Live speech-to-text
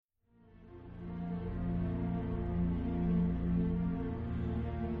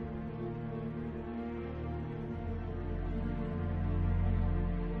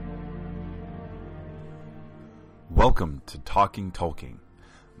Welcome to Talking Tolkien.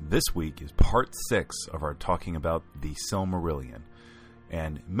 This week is part 6 of our talking about the Silmarillion,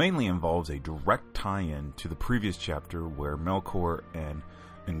 and mainly involves a direct tie-in to the previous chapter where Melkor and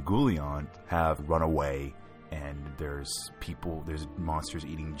Ungoliant have run away, and there's monsters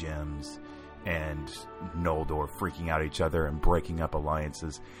eating gems, and Noldor freaking out at each other and breaking up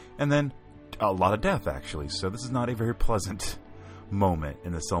alliances, and then a lot of death, actually. So this is not a very pleasant moment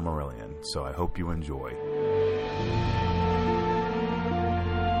in the Silmarillion, so I hope you enjoy.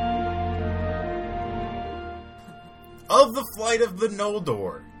 Of the flight of the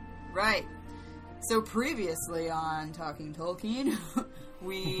Noldor. Right. So previously on Talking Tolkien,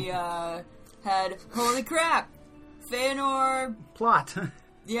 we had, holy crap, Feanor... Plot.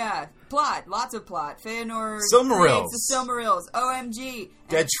 Yeah, plot. Lots of plot. Feanor... Silmarils. The Silmarils. OMG.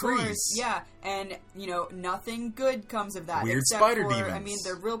 Dead trees. Yeah, and, nothing good comes of that. Weird spider demons. I mean,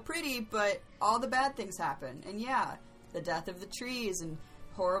 they're real pretty, but all the bad things happen. And yeah, the death of the trees and...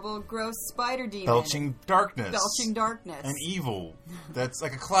 horrible, gross spider demon. Belching darkness. And evil. That's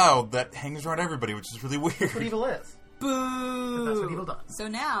like a cloud that hangs around everybody, which is really weird. That's what evil is. Boo! That's what evil does. So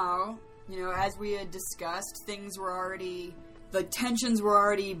now, as we had discussed, the tensions were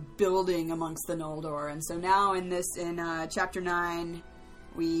already building amongst the Noldor. And so now in Chapter 9,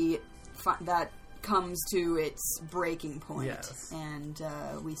 we find that comes to its breaking point. Yes. And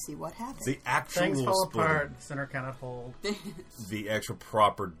we see what happens. The actual things fall splitting. apart. Center cannot hold. The actual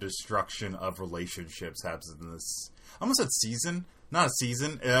proper destruction of relationships happens in this. I almost said season. Not a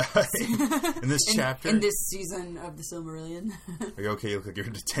season. In this chapter. In this season of the Silmarillion. Are you okay? You look like you're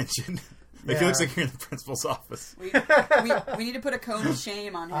in detention. It looks like you're in the principal's office. We need to put a cone of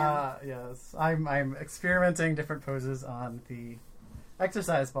shame on him. Yes. I'm experimenting different poses on the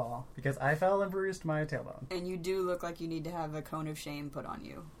exercise ball because I fell and bruised my tailbone. And you do look like you need to have a cone of shame put on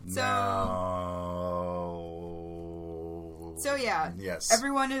you. So yeah, yes.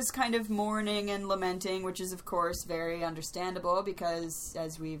 Everyone is kind of mourning and lamenting, which is of course very understandable because,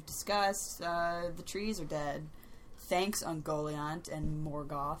 as we've discussed, the trees are dead. Thanks Ungoliant and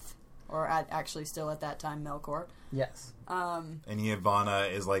Morgoth, or actually still at that time Melkor. Yes. And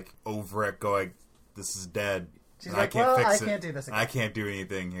Yavanna is like over it, going, "This is dead." She's like, I can't do this again. I can't do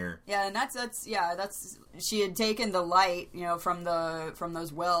anything here. Yeah, and that's she had taken the light, from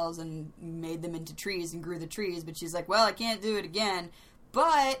those wells and made them into trees and grew the trees, but she's like, well, I can't do it again.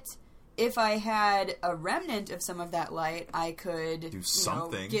 But if I had a remnant of some of that light, I could do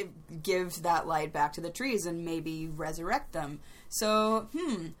something. Give that light back to the trees and maybe resurrect them. So,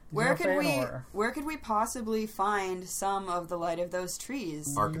 where could we possibly find some of the light of those trees?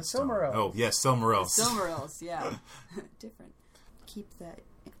 Silmarils. Oh, yes, Silmarils. Silmarils, yeah. Different. Keep that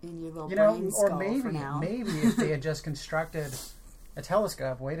in your little brain skull for now. Maybe if they had just constructed a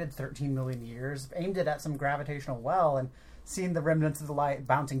telescope, waited 13 million years, aimed it at some gravitational well, and seen the remnants of the light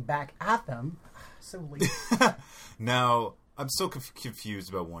bouncing back at them. So late. Now, I'm still confused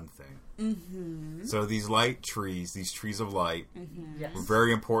about one thing. Mm-hmm. So these light trees, these trees of light, yes. were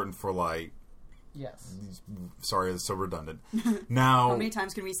very important for light. Yes. Sorry, it's so redundant. Now, how many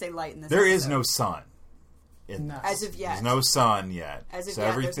times can we say light in this There episode? is no sun. As of yet. There's no sun yet. As of so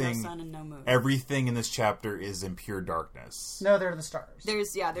yet, there's no sun and no moon. Everything in this chapter is in pure darkness. No, they're the stars.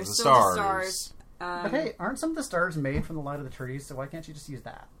 There's still the stars. But hey, aren't some of the stars made from the light of the trees, so why can't you just use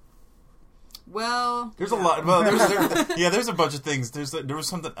that? Well, there's a lot. Well, there's a bunch of things. There was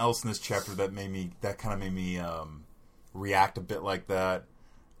something else in this chapter that kind of made me react a bit like that.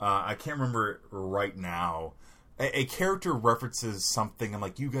 I can't remember it right now. A character references something. I'm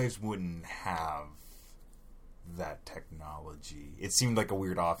like, you guys wouldn't have that technology. It seemed like a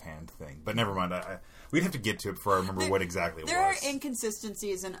weird offhand thing, but never mind. We'd have to get to it before I remember what exactly it was. There are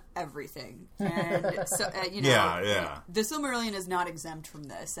inconsistencies in everything, and so the Silmarillion is not exempt from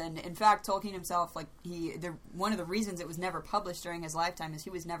this. And in fact, Tolkien himself, one of the reasons it was never published during his lifetime is he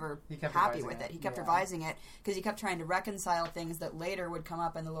was never happy with it. He kept revising it because he kept trying to reconcile things that later would come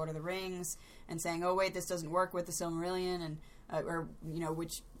up in the Lord of the Rings and saying, "Oh wait, this doesn't work with the Silmarillion," and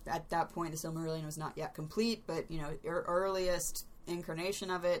which at that point the Silmarillion was not yet complete, but earliest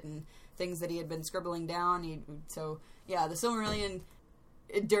incarnation of it and things that he had been scribbling down. The Silmarillion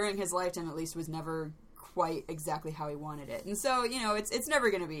during his lifetime at least was never quite exactly how he wanted it, and so it's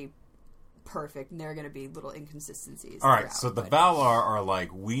never going to be perfect, and there are going to be little inconsistencies. All right, so the Valar are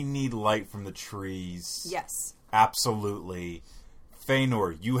like, we need light from the trees. Yes, absolutely.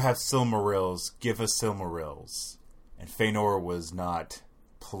 Feanor, you have Silmarils. Give us Silmarils. And Feanor was not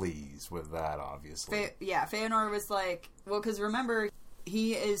pleased with that, obviously. Feanor was like, well, because remember,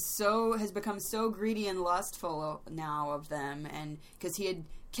 has become so greedy and lustful now of them, and because he had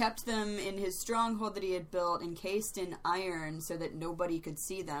kept them in his stronghold that he had built, encased in iron, so that nobody could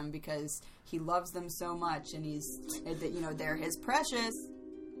see them, because he loves them so much, and they're his precious.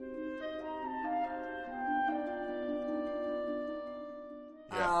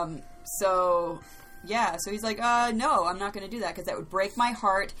 Yeah. So he's like, no, I'm not going to do that, because that would break my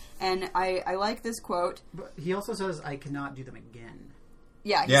heart. And I like this quote. But he also says, I cannot do them again.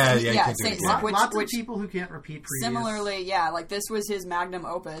 Yeah. Lots of people who can't repeat previous. Similarly, like this was his magnum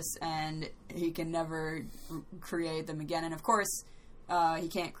opus, and he can never create them again. And of course, he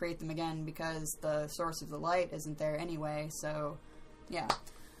can't create them again because the source of the light isn't there anyway. So, yeah.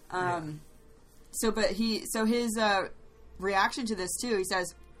 So his reaction to this too, he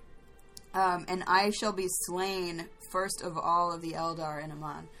says, and I shall be slain first of all of the Eldar in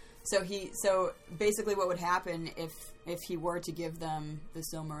Aman. So basically what would happen if he were to give them the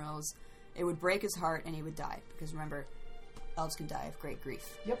Silmarils, it would break his heart and he would die. Because remember, elves can die of great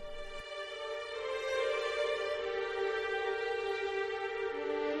grief. Yep.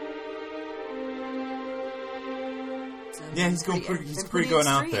 Yeah, he's pretty going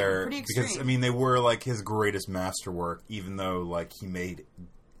out there, because I mean they were like his greatest masterwork, even though like he made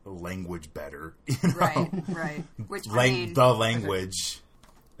language better, you know? Right. Which the language.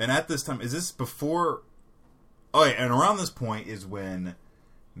 And at this time, is this before? Oh, yeah, and around this point is when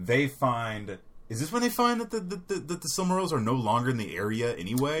they find. Is this when they find that the Silmarils are no longer in the area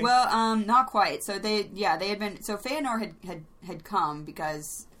anyway? Well, not quite. So they had been. So Feanor had come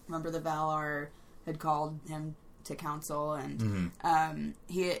because remember the Valar had called him to council, and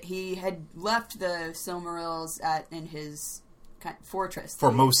he had left the Silmarils in his fortress,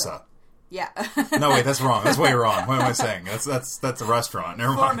 Formosa. Yeah. No, wait, that's wrong. That's way wrong. What am I saying? That's a restaurant.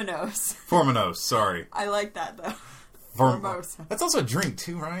 Never mind. Formanos. Sorry. I like that though. Formosa. That's also a drink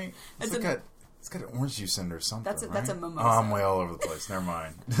too, right? It's got an orange juice in it or something. That's a mimosa. Oh, I'm way all over the place. Never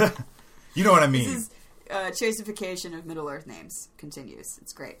mind. You know what I mean. This is chasification of Middle Earth names continues.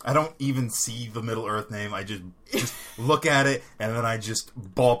 It's great. I don't even see the Middle Earth name. I just look at it and then I just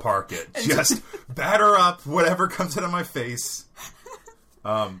ballpark it. Just batter up whatever comes out of my face.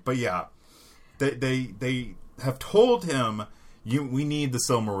 But yeah, they have told him we need the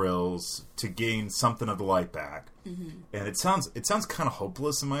Silmarils to gain something of the light back. Mm-hmm. And it sounds kind of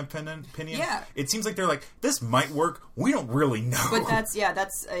hopeless in my opinion. Yeah. It seems like they're like, this might work. We don't really know. But that's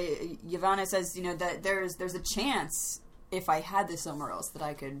Yavanna says, that there's a chance if I had the Silmarils that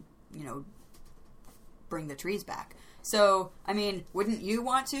I could, bring the trees back. So, I mean, wouldn't you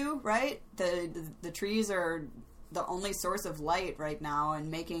want to, right? The trees are the only source of light right now and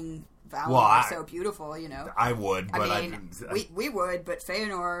making Valinor so beautiful, I would, but we would, but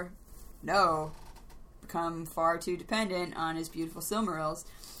Feanor, no. Become far too dependent on his beautiful Silmarils.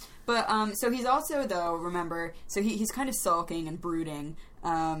 But so he's also, though, remember, so he's kind of sulking and brooding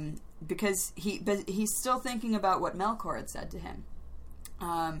because he's still thinking about what Melkor had said to him,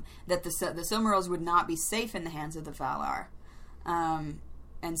 that the Silmarils would not be safe in the hands of the Valar,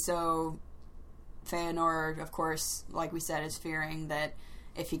 and so Feanor, of course, like we said, is fearing that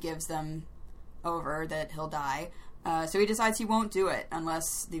if he gives them over, that he'll die. So he decides he won't do it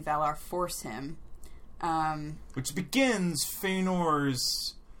unless the Valar force him. Which begins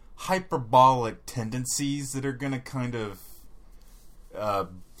Feanor's hyperbolic tendencies that are going to kind of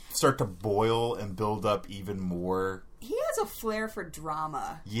start to boil and build up even more. He has a flair for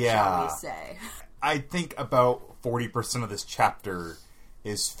drama, shall we say. I think about 40% of this chapter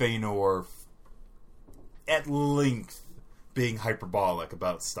is Feanor at length being hyperbolic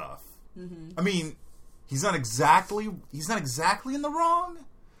about stuff. Mm-hmm. I mean, he's not exactly in the wrong.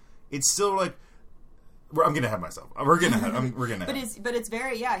 It's still like, I'm gonna have myself. We're gonna. But it's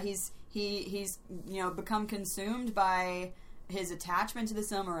very He's become consumed by his attachment to the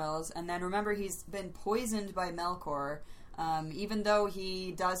Silmarils, and then remember he's been poisoned by Melkor. Even though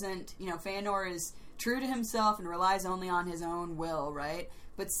he doesn't, Feanor is true to himself and relies only on his own will, right?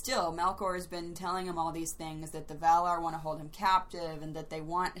 But still, Melkor has been telling him all these things, that the Valar want to hold him captive, and that they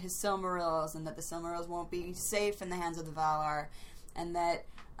want his Silmarils, and that the Silmarils won't be safe in the hands of the Valar, and that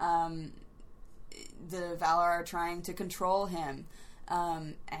the Valar are trying to control him.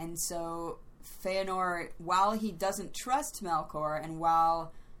 And so Feanor, while he doesn't trust Melkor, and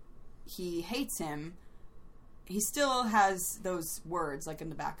while he hates him, he still has those words like in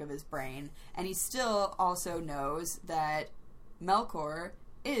the back of his brain, and he still also knows that Melkor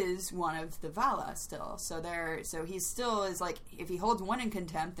is one of the Vala still. So he still is like, if he holds one in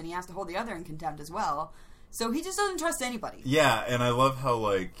contempt, then he has to hold the other in contempt as well, So he just doesn't trust anybody. Yeah, and I love how,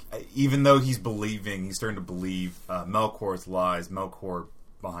 like, even though he's starting to believe Melkor's lies, Melkor,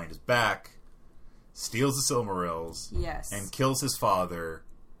 behind his back, steals the Silmarils. Yes. And kills his father,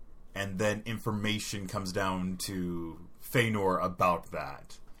 and then information comes down to Fëanor about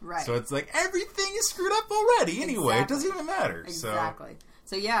that. Right. So it's like, everything is screwed up already anyway. Exactly. It doesn't even matter. Exactly.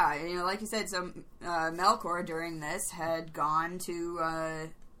 So yeah, like you said, Melkor during this had gone to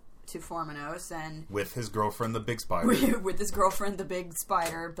Formenos and with his girlfriend, the big spider. with his girlfriend, the big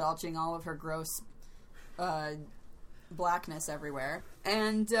spider, belching all of her gross blackness everywhere,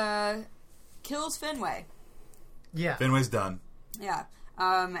 and kills Finwë. Yeah, Finwë's done. Yeah,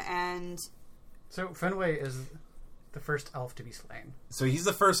 and so Finwë is the first elf to be slain. So he's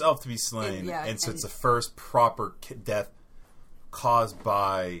the first elf to be slain, and so it's the first proper death caused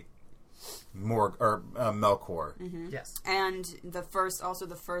by Melkor. Mm-hmm. Yes, and the first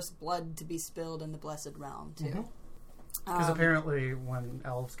blood to be spilled in the Blessed Realm too. Because apparently, when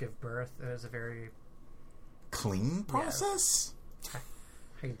elves give birth, it is a very clean process. Yes.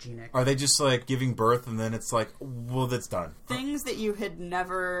 Hygienic. Are they just like giving birth and then it's like, well, that's done? Things that you had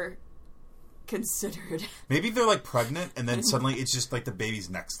never considered. Maybe they're like pregnant and then suddenly it's just like the baby's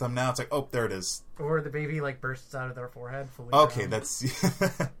next to them now. It's like, oh, there it is. Or the baby like bursts out of their forehead fully. Okay, that's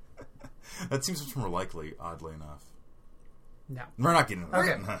that seems much more likely, oddly enough. No. We're not getting into that.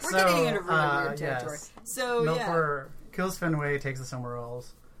 Okay. We're getting into really weird territory. Yes. So Melkor kills Finwë, takes the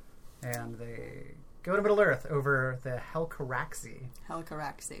Silmarils, and they go to Middle-earth over the Helcaraxi.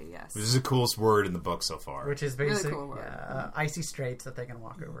 Helcaraxi, yes. Which is the coolest word in the book so far. Which is basically really cool icy straits that they can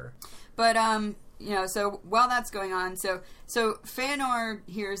walk over. But, so while that's going on, so Fëanor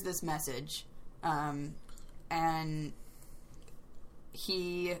hears this message, and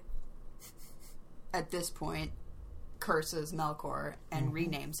he, at this point, curses Melkor and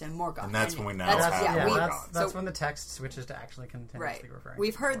renames him Morgoth. And that's when we now have Morgoth. That's when the text switches to actually continuously referring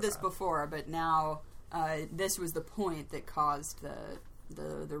We've to heard Morgoth. this before, but now this was the point that caused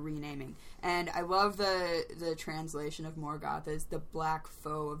the renaming. And I love the translation of Morgoth as the black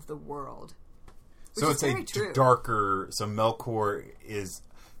foe of the world. So it's a darker... So Melkor is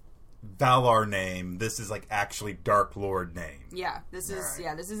Valar name. This is like actually Dark Lord name. Yeah, this is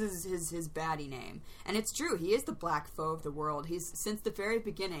his baddie name, and it's true. He is the black foe of the world. He's since the very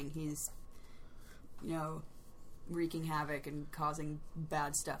beginning. He's wreaking havoc and causing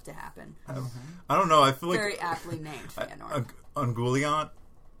bad stuff to happen. I don't know. I feel very aptly named Fëanor. Ungoliant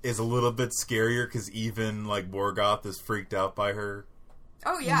is a little bit scarier because even like Morgoth is freaked out by her.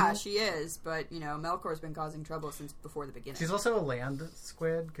 Oh yeah, she is. But Melkor's been causing trouble since before the beginning. She's also a land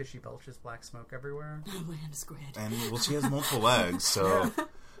squid because she belches black smoke everywhere. Land squid. And she has multiple legs. So,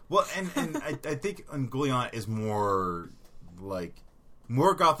 well, and I think Ungoliant is more like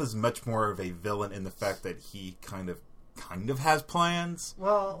Morgoth is much more of a villain in the fact that he kind of has plans.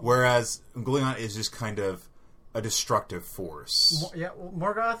 Well, whereas Ungoliant is just kind of a destructive force.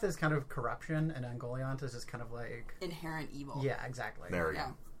 Morgoth is kind of corruption, and Ungoliant is just kind of like inherent evil. Yeah, exactly. There we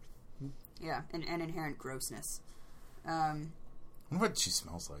go. Yeah, and inherent grossness. I wonder what she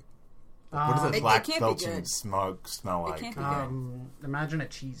smells like. What does that black belching smell like? It can't be good. Imagine a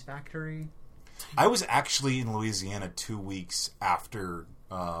cheese factory. I was actually in Louisiana 2 weeks after.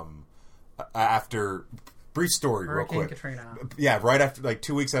 Brief story, Hurricane real quick. Katrina. Yeah, right after, like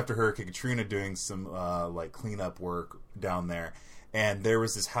 2 weeks after Hurricane Katrina, doing some like cleanup work down there, and there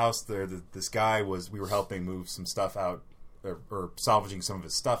was this house there that this guy we were helping move some stuff out or salvaging some of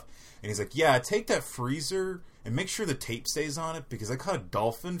his stuff, and he's like, "Yeah, take that freezer and make sure the tape stays on it because I caught a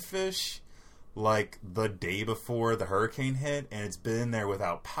dolphin fish like the day before the hurricane hit, and it's been in there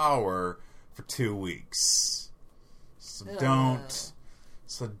without power for 2 weeks. So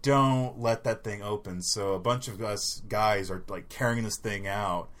don't let that thing open." So a bunch of us guys are like carrying this thing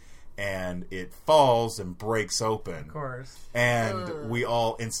out, and it falls and breaks open. Of course. And we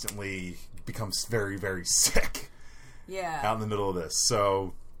all instantly become very, very sick. Yeah. Out in the middle of this.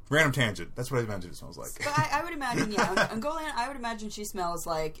 So, random tangent. That's what I imagine it smells like. But I would imagine, Ungoliant, I would imagine she smells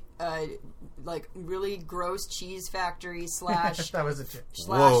like really gross cheese factory / that was a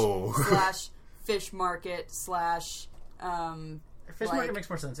joke. / fish market / Fish market makes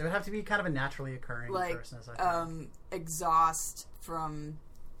more sense. It would have to be kind of a naturally occurring grossness. Exhaust from.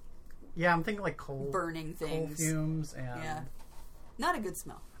 Yeah, I'm thinking like coal burning things, coal fumes, and not a good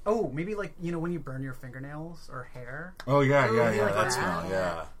smell. Oh, maybe like when you burn your fingernails or hair. Oh yeah, like that smell.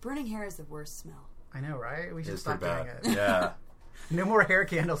 Yeah, burning hair is the worst smell. I know, right? We should stop doing it. Yeah. No more hair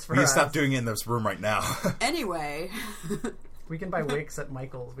candles for us. We need to stop doing it in this room right now. Anyway. We can buy wicks at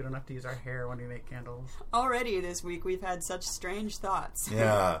Michael's. We don't have to use our hair when we make candles. Already this week we've had such strange thoughts.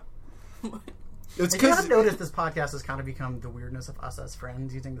 Yeah. It's you have noticed this podcast has kind of become the weirdness of us as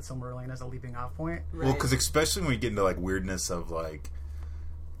friends, using the Silmarillion as a leaping off point. Right. Well, because especially when we get into like weirdness of like,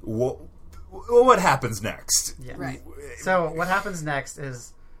 what happens next? Yeah. Right. So what happens next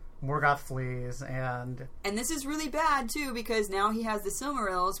is Morgoth flees, and this is really bad too, because now he has the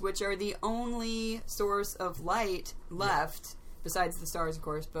Silmarils, which are the only source of light left, besides the stars, of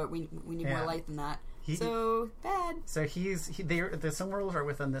course. But we need more light than that. So bad. So the Silmarils are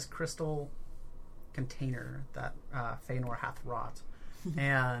within this crystal container that Feanor hath wrought,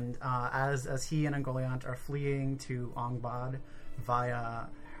 and as he and Ungoliant are fleeing to Angband via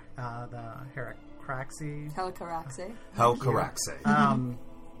the Helcaraxe.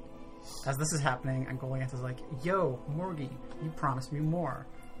 As this is happening, Ungoliant is like, "Yo, Morgie, you promised me more."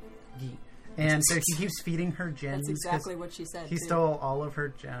 And so he keeps feeding her gems. That's exactly what she said. He stole all of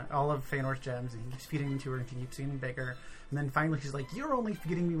Feanor's gems, and he keeps feeding them to her, and she keeps getting bigger. And then finally she's like, "You're only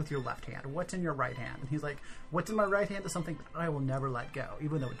feeding me with your left hand. What's in your right hand?" And he's like, "What's in my right hand is something that I will never let go,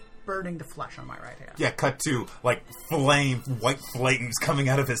 even though it's burning the flesh on my right hand." Yeah, cut to, like, white flames coming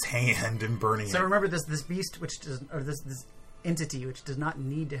out of his hand and burning it. So remember, this beast, this entity, which does not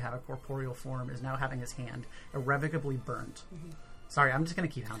need to have a corporeal form, is now having his hand irrevocably burnt. Mm-hmm. Sorry, I'm just going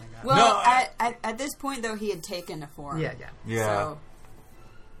to keep hounding that. Well, at this point, though, he had taken a form. Yeah. So,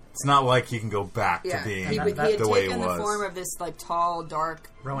 it's not like he can go back to being he had the way it was. taken the form of this like tall, dark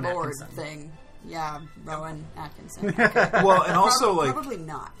Rowan lord Atkinson thing. Yeah, Rowan Atkinson. Okay. Well, and also probably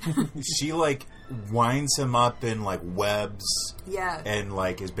not. She like winds him up in like webs. Yeah, and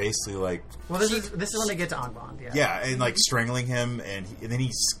like is basically like. Well, this is when they get to Angband. Yeah, and like strangling him, and then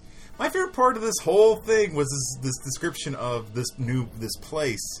he's. My favorite part of this whole thing was this description of this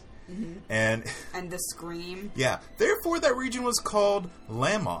place. Mm-hmm. And the scream. Yeah. Therefore that region was called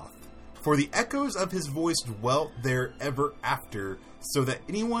Lamoth, for the echoes of his voice dwelt there ever after, so that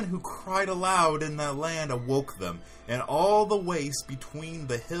anyone who cried aloud in that land awoke them, and all the wastes between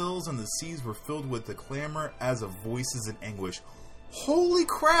the hills and the seas were filled with the clamor as of voices in anguish. Holy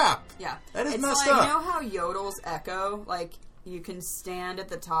crap! Yeah. That is it's messed like, up. You know how yodels echo? Like, you can stand at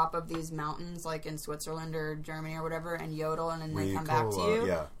the top of these mountains, like in Switzerland or Germany or whatever, and yodel, and then they come back to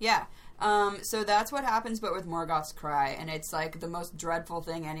you. Yeah. So that's what happens, but with Morgoth's cry, and it's like the most dreadful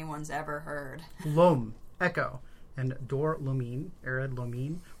thing anyone's ever heard. Lom, echo, and Dor Lomin, Ered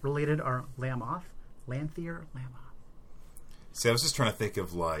Lomin, related are Lamoth, Lanthier, Lamoth. See, I was just trying to think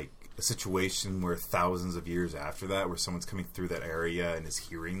of like a situation where thousands of years after that, where someone's coming through that area and is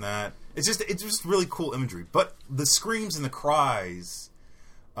hearing that. It's just really cool imagery. But the screams and the cries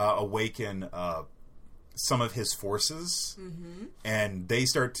awaken some of his forces, and they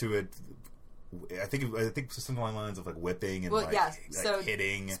start to. I think something along the lines of like whipping and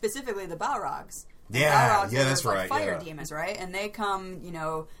hitting. Specifically, the Balrogs. Yeah, Balrogs that's like right. Fire demons, right? And they come,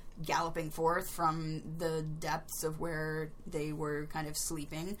 galloping forth from the depths of where they were kind of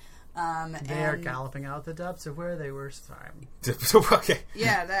sleeping. They are galloping out the depths of where they were. Okay.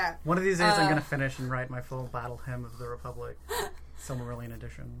 Yeah, that. One of these days I'm going to finish and write my full battle hymn of the Republic, Silmarillion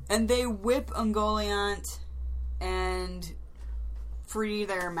edition. And they whip Ungoliant and free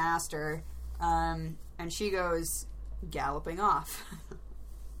their master, and she goes galloping off.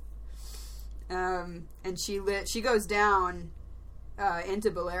 And she goes down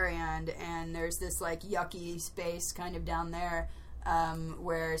into Beleriand, and there's this like yucky space kind of down there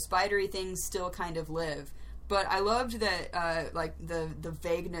where spidery things still kind of live. But I loved that like the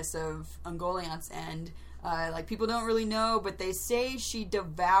vagueness of Ungoliant's end. Like people don't really know, but they say she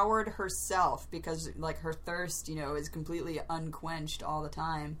devoured herself because like her thirst, is completely unquenched all the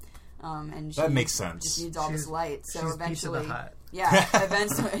time. And that makes sense. Just needs all this light. So she's eventually, Pizza the Hut.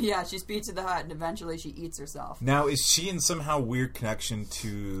 Yeah, she's Pizza the Hut, and eventually she eats herself. Now, is she in somehow weird connection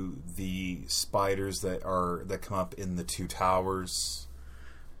to the spiders that come up in the Two Towers?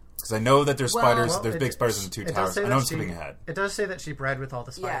 Because I know that there's spiders. There's big spiders in the Two Towers. I know I'm skipping ahead. It does say that she bred with all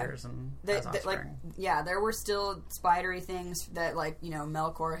the spiders and has offspring. There were still spidery things that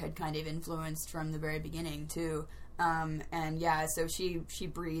Melkor had kind of influenced from the very beginning too. So she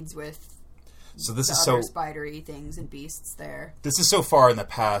breeds with other spidery things and beasts there. This is so far in the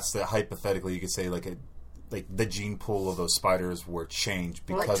past that hypothetically you could say like the gene pool of those spiders were changed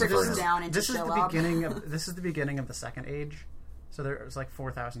because of her. This is the beginning of the Second Age. So there's like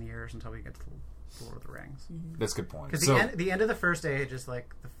 4,000 years until we get to Lord of the Rings. Mm-hmm. That's a good point. Because the end of the First Age is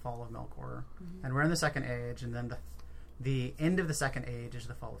like the fall of Melkor, and we're in the Second Age, and then the end of the Second Age is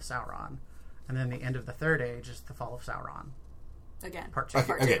the fall of Sauron. And then the end of the Third Age is the fall of Sauron. Again. Part 2.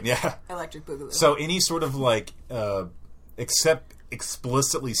 Again, yeah. Electric Boogaloo. So any sort of like, except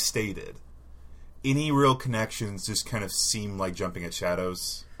explicitly stated, any real connections just kind of seem like jumping at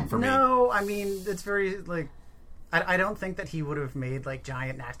shadows for me. No, I mean, it's very, like... I don't think that he would have made, like,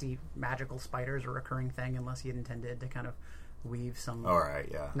 giant, nasty, magical spiders a recurring thing unless he had intended to kind of weave some... All right,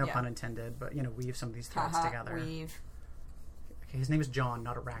 yeah. No pun intended, but, weave some of these threads together. Weave. Okay, his name is John,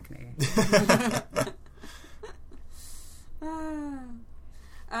 not Arachne.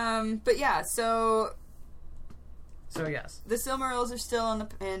 But yeah, so yes. The Silmarils are still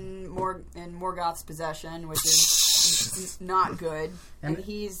in Morgoth's possession, which is not good. And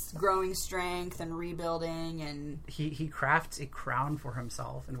he's growing strength and rebuilding, and he crafts a crown for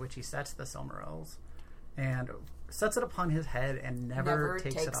himself in which he sets the Silmarils and sets it upon his head and never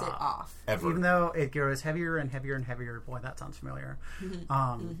takes it off. Ever. Even though it grows heavier and heavier and heavier. Boy, that sounds familiar.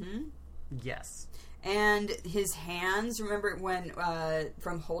 Yes. And his hands, remember when,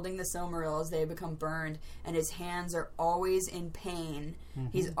 from holding the Silmarils, they become burned, and his hands are always in pain.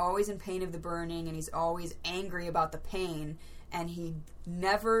 He's always in pain of the burning, and he's always angry about the pain, and he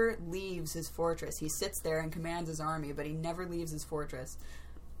never leaves his fortress. He sits there and commands his army, but he never leaves his fortress.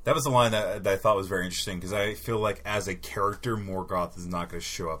 That was a line that I thought was very interesting, because I feel like as a character, Morgoth is not going to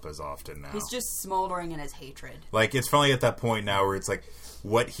show up as often now. He's just smoldering in his hatred. Like, it's finally at that point now where it's like,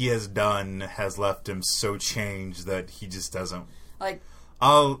 what he has done has left him so changed that he just doesn't... Like...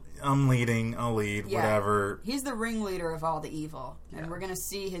 I'll lead, whatever. He's the ringleader of all the evil, and we're going to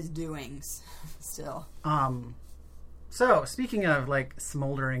see his doings still. So, speaking of, like,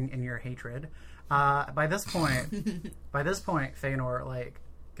 smoldering in your hatred, by this point, Feanor, like,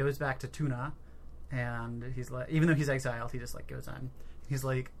 goes back to Tuna, and he's like, even though he's exiled, he just, like, goes in. He's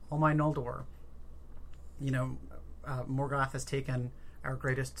like, oh my Noldor, Morgoth has taken our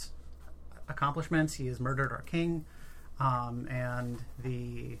greatest accomplishments. He has murdered our king, and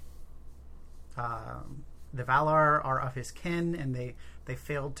the Valar are of his kin, and they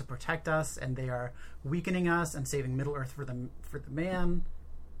failed to protect us, and they are weakening us and saving Middle Earth for the man.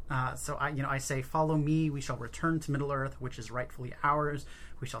 So I say, follow me. We shall return to Middle Earth, which is rightfully ours.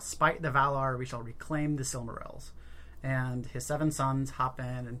 We shall spite the Valar. We shall reclaim the Silmarils. And his 7 sons hop in,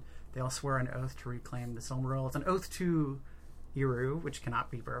 and they all swear an oath to reclaim the Silmarils. It's an oath to Eru, which cannot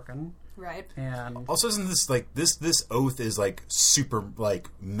be broken. Right. And also, isn't this like this oath is like super like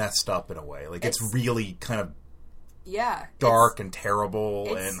messed up in a way? Like it's really kind of dark and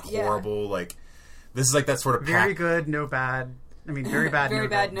terrible and horrible. Like this is like that sort of very good, no bad. I mean, very bad, very no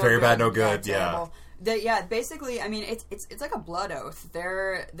bad, good. no very good. Bad, no good. Yeah. Basically, I mean, it's like a blood oath.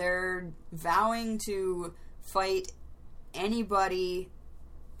 They're vowing to fight anybody,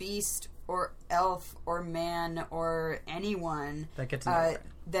 beast or elf or man or anyone that gets in their way.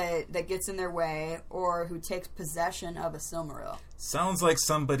 that gets in their way or who takes possession of a Silmaril. Sounds like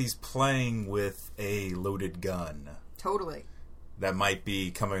somebody's playing with a loaded gun. Totally. That might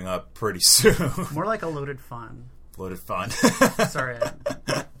be coming up pretty soon. More like a loaded fun. Loaded fun. Sorry,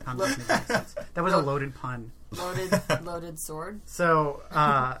 pun doesn't make any sense. That was a loaded pun. Loaded sword. So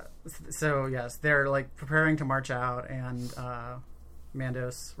yes, they're like preparing to march out, and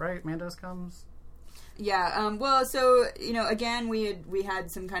Mandos comes. Yeah. Well, so again, we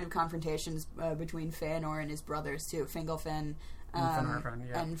had some kind of confrontations between Feanor and his brothers too, Fingolfin.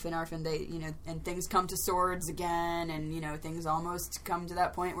 And Finarfin, they, and things come to swords again, and, things almost come to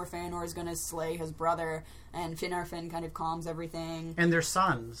that point where Feanor is going to slay his brother, and Finarfin kind of calms everything. And their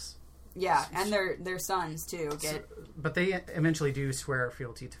sons. Yeah, and their sons, too. But they eventually do swear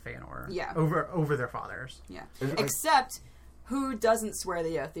fealty to Feanor. Yeah. Over their fathers. Yeah. Except, who doesn't swear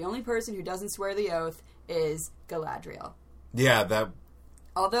the oath? The only person who doesn't swear the oath is Galadriel. Yeah, that...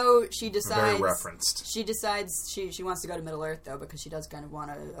 Although she decides... Very referenced. She decides she wants to go to Middle Earth, though, because she does kind of want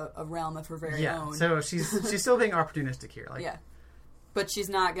a realm of her very own. Yeah, so she's still being opportunistic here. Yeah. But she's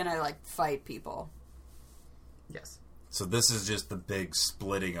not going to, fight people. Yes. So this is just the big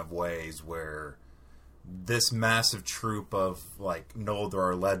splitting of ways where this massive troop of, Noldor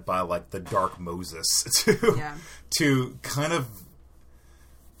are led by, the Dark Moses to kind of...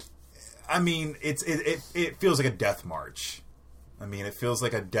 I mean, it feels like a death march. I mean, it feels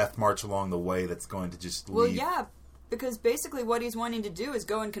like a death march along the way that's going to just leave. Well, yeah, because basically what he's wanting to do is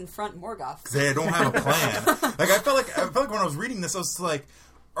go and confront Morgoth. They don't have a plan. I felt like when I was reading this, I was like,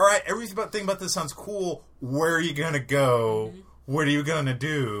 all right, everything about this sounds cool. Where are you going to go? Mm-hmm. What are you going to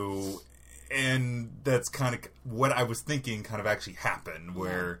do? And that's kind of what I was thinking kind of actually happened,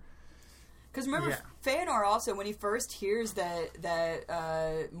 where... Because remember, Feanor also, when he first hears that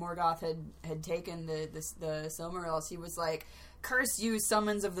Morgoth had taken the Silmarils, he was like... Curse you,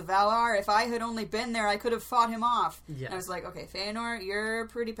 summons of the Valar. If I had only been there, I could have fought him off. Yeah. And I was like, okay, Feanor, you're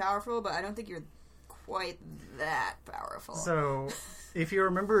pretty powerful, but I don't think you're quite that powerful. So, if you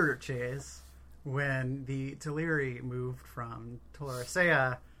remember, Chase, when the Teleri moved from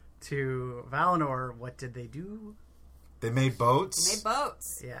Toleraceia to Valinor, what did they do? They made boats? They made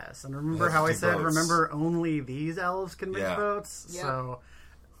boats. Yes, and remember how I said, remember, only these elves can make boats? Yep. So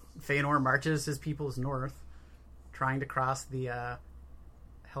Feanor marches his peoples north, trying to cross the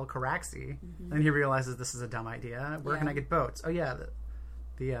Helcaraxi, and he realizes this is a dumb idea. Where can I get boats? Oh yeah,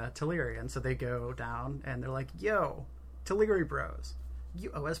 the Teleri. And so they go down, and they're like, yo, Teleri bros,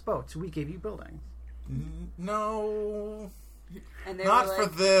 you owe us boats. We gave you buildings. No... And they Not were for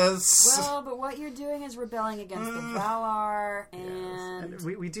like, this. Well, but what you're doing is rebelling against the Valar, and... Yes.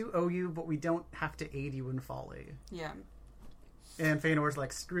 And we do owe you, but we don't have to aid you in folly. Yeah. And Feanor's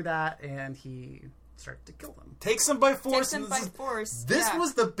like, screw that, and he starts to kill them. Takes them by force. This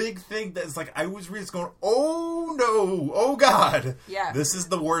was the big thing that's like, I was reading going, oh no, oh god. Yeah. This is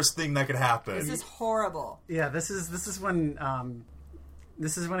the worst thing that could happen. This is horrible. Yeah, this is when...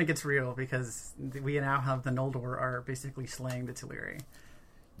 This is when it gets real, because we now have the Noldor are basically slaying the Teleri.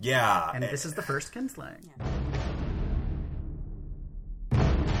 Yeah. And this is the first kinslaying. Yeah.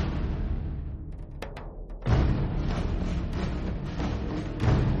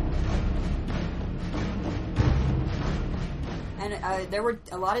 And there were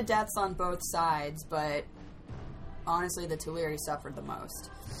a lot of deaths on both sides, but honestly, the Teleri suffered the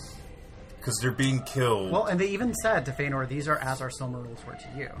most. Because they're being killed. Well, and they even said to Feanor, these are as our Silmarils were to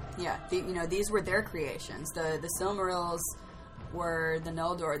you. Yeah, these were their creations. The Silmarils were the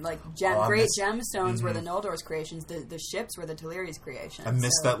Noldor. Like, great gemstones were the Noldor's creations. The ships were the Teleri's creations. I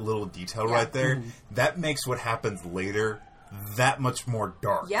missed that little detail right there. Mm-hmm. That makes what happens later that much more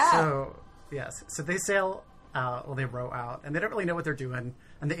dark. Yeah. So, yes. So they sail out, they row out, and they don't really know what they're doing,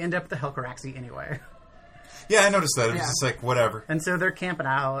 and they end up at the Helcaraxi anyway. Yeah, I noticed that. It's just like, whatever. And so they're camping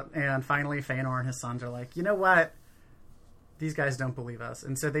out, and finally Feanor and his sons are like, you know what? These guys don't believe us.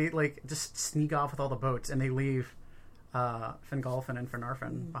 And so they, like, just sneak off with all the boats, and they leave Fingolfin and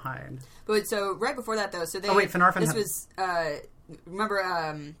Finarfin behind. But so, right before that, though, so they... Oh, wait, Finarfin... This was, remember,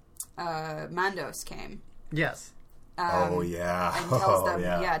 Mandos came. Yeah. And tells them,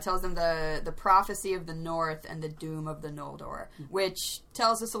 tells them the prophecy of the North and the doom of the Noldor, which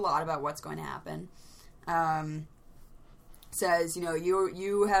tells us a lot about what's going to happen. Says,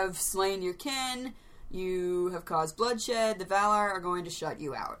 you have slain your kin, you have caused bloodshed, the Valar are going to shut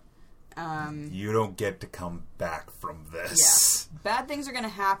you out. You don't get to come back from this. Yeah. Bad things are going to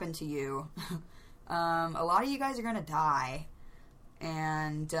happen to you. A lot of you guys are going to die.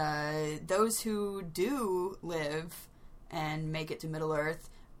 And those who do live and make it to Middle-earth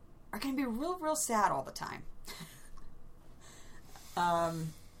are going to be real, real sad all the time.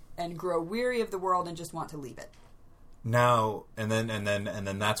 And grow weary of the world and just want to leave it. Now, and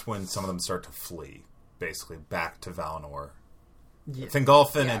then that's when some of them start to flee, basically back to Valinor. Yeah.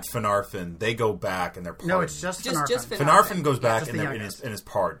 Fingolfin and Finarfin, they go back and they're pardoned. No, it's just Finarfin. Finarfin goes back and is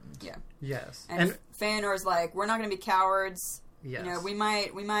pardoned. Yeah. Yes. And Feanor's like, we're not going to be cowards. Yes. We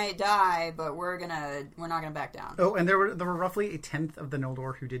might die, but we're not gonna back down. Oh, and there were roughly a tenth of the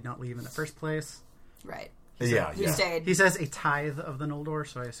Noldor who did not leave in the first place. Right. He stayed. He says a tithe of the Noldor,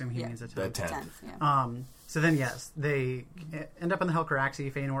 so I assume he means a tenth. A tenth. Yeah. So then, yes, they end up in the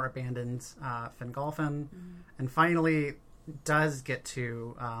Helcaraxi. Feanor abandons Fingolfin, and finally does get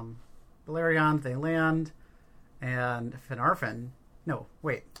to Beleriand. They land, and Finarfin. No,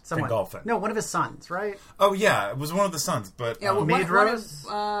 wait. Fingolfin. No, one of his sons, right? Oh, yeah. It was one of the sons, but... Yeah, well, Maedhros?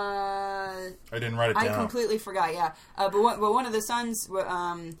 I didn't write it down. I completely forgot, yeah. But one of the sons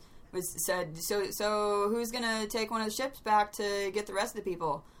said, so who's going to take one of the ships back to get the rest of the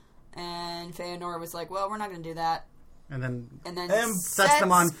people? And Feanor was like, well, we're not going to do that. And then sets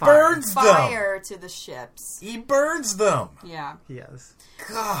them on fire. Burns fire to the ships. He burns them. Yeah. Yes.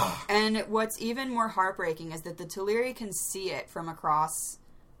 God. And what's even more heartbreaking is that the Teleri can see it from across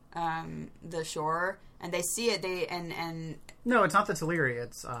the shore, and they see it. And no, it's not the Teleri.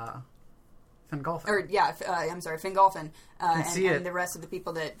 It's Fingolfin. I'm sorry, Fingolfin. And the rest of the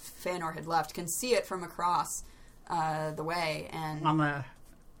people that Feanor had left can see it from across the way, and on the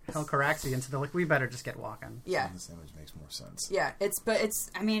Helcaraxi, and so they're like, we better just get walking. Yeah. This image makes more sense. Yeah, it's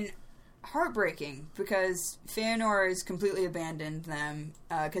heartbreaking because Feanor has completely abandoned them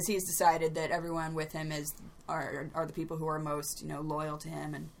because he's decided that everyone with him are the people who are most loyal to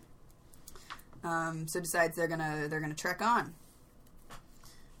him, and so decides they're gonna trek on.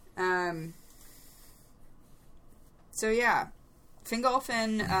 So yeah,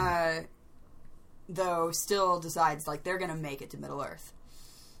 Fingolfin though still decides like they're gonna make it to Middle Earth.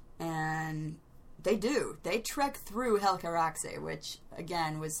 And they do. They trek through Helcaraxi, which,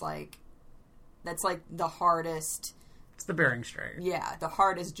 again, was that's the hardest... It's the Bering Strait. Yeah, the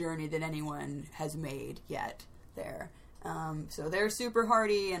hardest journey that anyone has made yet there. So they're super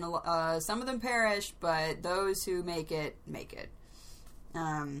hardy, and some of them perish, but those who make it, make it.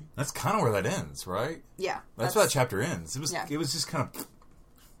 That's kind of where that ends, right? Yeah. That's where that chapter ends. It was just kind of...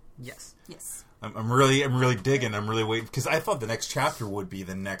 Yes. I'm really digging. I'm really waiting, because I thought the next chapter would be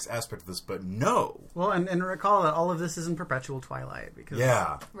the next aspect of this, but no. Well, and recall that all of this is in perpetual twilight, because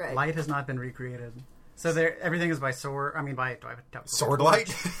light has not been recreated. So everything is by sword. I mean, by swordlight.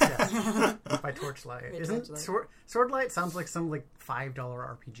 Yeah, by torchlight. Isn't swordlight sounds like some $5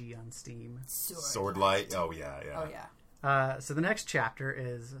 RPG on Steam? Swordlight. Oh yeah. So the next chapter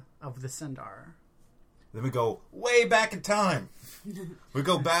is of the Sindar. Then we go way back in time. We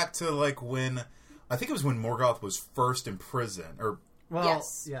go back to when I think it was when Morgoth was first in prison.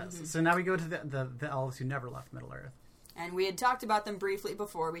 Yes. Mm-hmm. So now we go to the elves who never left Middle Earth. And we had talked about them briefly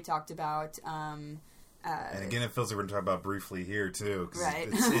before. We talked about... and again, it feels like we're going to talk about briefly here, too. Right.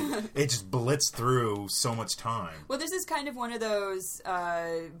 It just blitzed through so much time. Well, this is kind of one of those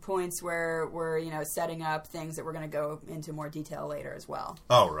points where we're, setting up things that we're going to go into more detail later as well.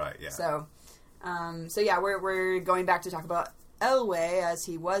 Oh, right, yeah. So we're going back to talk about Elwë, as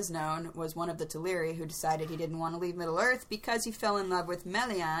he was known, was one of the Teleri who decided he didn't want to leave Middle-earth because he fell in love with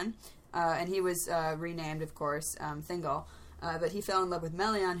Melian, and he was renamed, of course, Thingol. But he fell in love with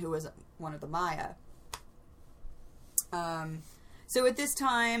Melian, who was one of the Maya. So at this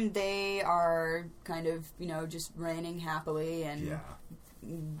time, they are kind of, just reigning happily and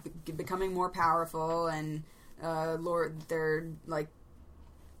becoming more powerful, and they're like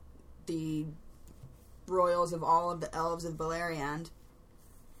the royals of all of the elves of Beleriand,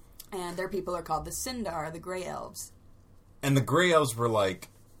 and their people are called the Sindar, the Grey Elves. And the Grey Elves were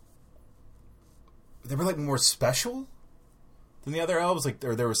they were more special than the other elves,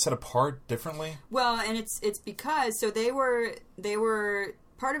 or they were set apart differently. Well, and it's because they were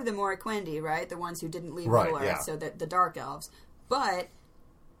part of the Morquendi, right? The ones who didn't leave Middle-earth, so the Dark Elves. But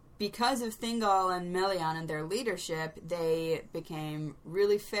because of Thingol and Melian and their leadership, they became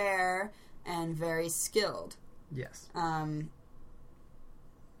really fair and very skilled. Yes.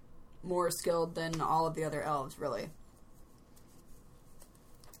 More skilled than all of the other elves, really.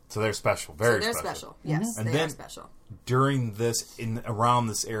 So they're special, very special. They're special, yes. And they then, are special. During this, around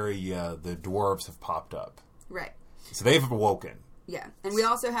this area, the dwarves have popped up. Right. So they've awoken. Yeah. And we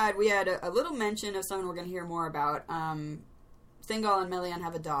had a little mention of someone we're going to hear more about. Thingol and Melian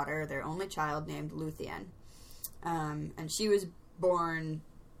have a daughter, their only child, named Luthien. And she was born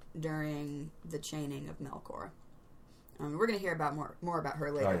during the chaining of Melkor. We're going to hear about more about her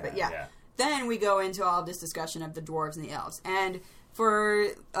later. But then we go into all this discussion of the dwarves and the elves. And for...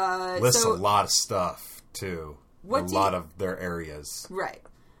 lists a lot of stuff, too. A lot of their areas. Right.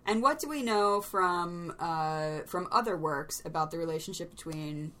 And what do we know from other works about the relationship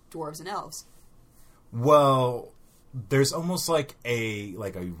between dwarves and elves? Well, there's almost like a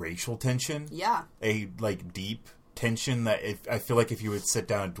racial tension. Yeah. A deep tension that I feel like if you would sit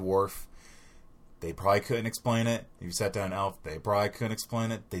down a dwarf, they probably couldn't explain it. If you sat down an elf, they probably couldn't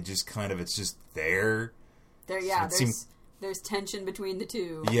explain it. They just it's just there. There's tension between the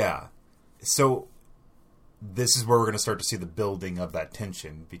two. Yeah. So this is where we're going to start to see the building of that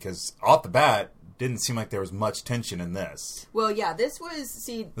tension, because off the bat, didn't seem like there was much tension in this. Well, yeah, this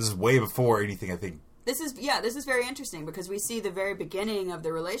is way before anything, I think. This is very interesting, because we see the very beginning of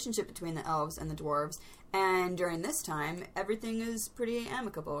the relationship between the elves and the dwarves, and during this time, everything is pretty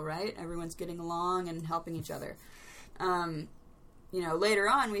amicable, right? Everyone's getting along and helping each other. Later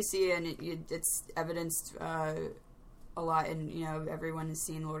on we see, and it's evidenced a lot, and everyone has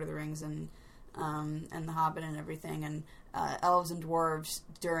seen Lord of the Rings and The Hobbit and everything, and elves and dwarves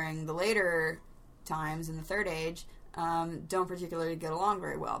during the later times in the Third Age don't particularly get along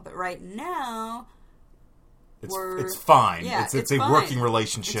very well. But right now, it's fine. Yeah, it's a fine. working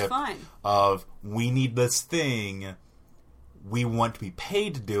relationship. It's fine. Of, we need this thing, we want to be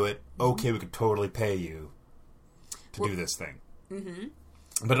paid to do it. Okay, we could totally pay you to do this thing. Mm-hmm.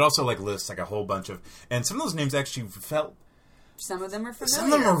 But it also lists a whole bunch of, and some of those names actually felt. Some of them are familiar. Some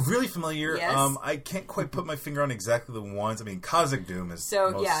of them are really familiar. Yes. I can't quite put my finger on exactly the ones. I mean, Khazad-dûm is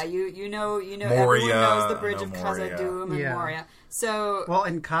Moria, everyone knows the bridge of Khazad-dûm and Moria. So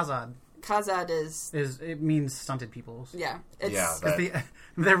in Khazad is it means stunted peoples. Yeah.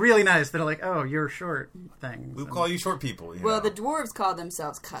 They're really nice. They're like, oh, you're short things. We'll call you short people. Well, the dwarves call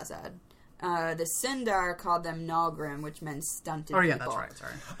themselves Khazad. The Sindar called them Nalgrim, which meant stunted people. Oh, yeah, that's right.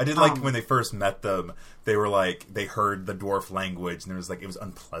 Sorry. I did when they first met them, they were they heard the dwarf language, and it was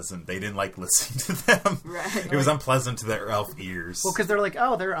unpleasant. They didn't listening to them. Right. It was unpleasant to their elf ears. Well, because they're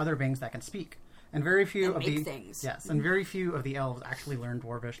there are other beings that can speak. And very few of the things. Yes, and very few of the elves actually learn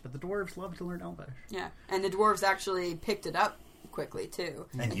Dwarvish, but the dwarves love to learn Elvish. Yeah, and the dwarves actually picked it up quickly too,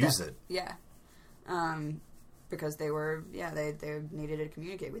 and use it. Yeah, because they needed to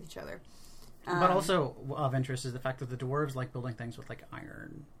communicate with each other. But also of interest is the fact that the dwarves like building things with like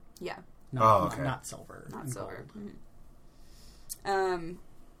iron. Yeah. Not silver. Not silver. Mm-hmm.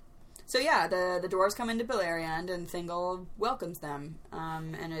 So yeah, the dwarves come into Beleriand, and Thingol welcomes them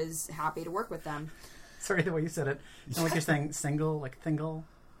and is happy to work with them. Sorry, the way you said it. And like you're saying single, like Thingol.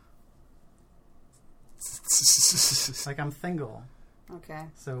 Like I'm Thingol. Okay.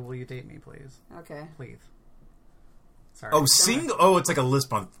 So will you date me, please? Okay. Please. Sorry. Oh, single. Oh, it's like a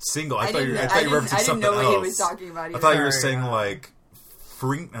lisp on single. I thought you were referencing something else. I didn't know what he was talking about either. I thought you were saying like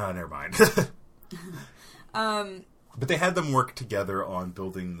freak. No, never mind. But they had them work together on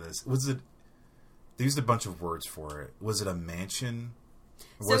building this. Was it? They used a bunch of words for it. Was it a mansion?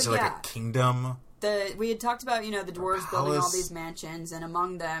 Was it like a kingdom? We had talked about, the dwarves building all these mansions, and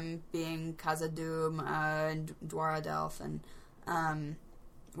among them being Khazad-dûm and Dwaradelf, and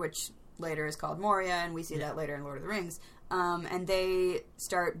which later is called Moria, and we see that later in Lord of the Rings. And they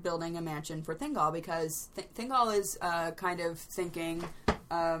start building a mansion for Thingol because Thingol is kind of thinking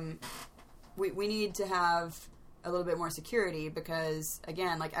we need to have a little bit more security because,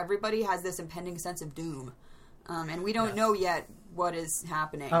 again, like everybody has this impending sense of doom, and we don't know yet what is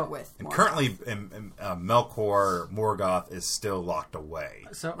happening with Morgoth. And currently, Melkor, Morgoth, is still locked away.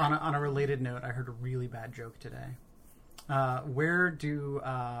 So on a related note, I heard a really bad joke today. Where do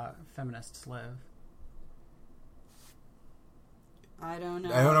feminists live? I don't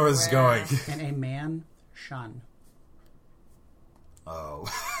know. I don't know where this is going. In a man shun. Oh.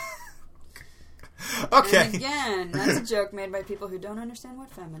 Okay. And again, that's a joke made by people who don't understand what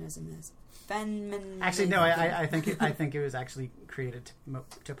feminism is. Actually, no. I think it was actually created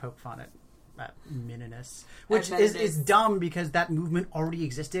to poke fun at Minimus, which is dumb because that movement already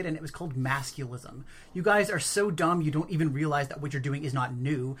existed and it was called masculism. You guys are so dumb you don't even realize that what you're doing is not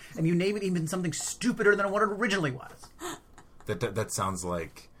new, and you name it even something stupider than what it originally was. That sounds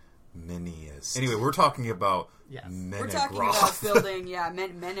like Minius. Anyway, we're talking about Menegroth. We're talking about building,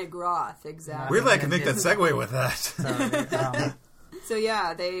 Menegroth, exactly. Weirdly, I can make that segue with that. Sorry, So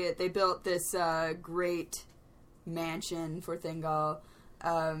yeah, they built this great mansion for Thingol.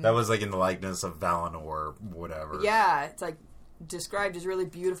 That was like in the likeness of Valinor, whatever. Yeah, it's like described as really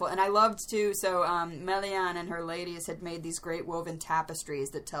beautiful, and I loved too. So Melian and her ladies had made these great woven tapestries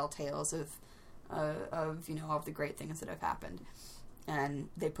that tell tales of all of the great things that have happened, and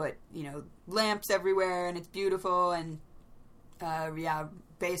they put lamps everywhere, and it's beautiful, and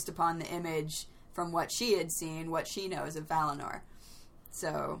based upon the image from what she had seen, what she knows of Valinor.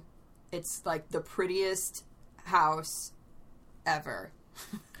 So it's like the prettiest house ever.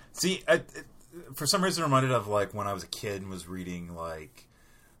 See, for some reason, I'm reminded of like when I was a kid and was reading like,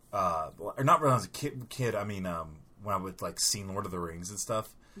 or not when I was a kid. I mean, when I would like see Lord of the Rings and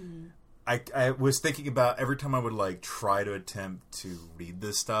stuff. Mm-hmm. I was thinking about every time I would like try to attempt to read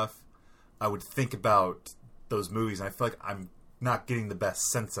this stuff, I would think about those movies, and I feel like I'm not getting the best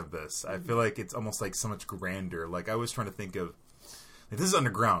sense of this. I feel like it's almost like so much grander. Like I was trying to think of, like, this is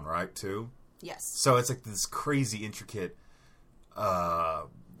underground, right? Too. Yes. So it's like this crazy intricate,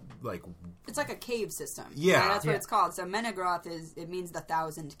 like it's like a cave system. Yeah, right? That's what it's called. So Menegroth means the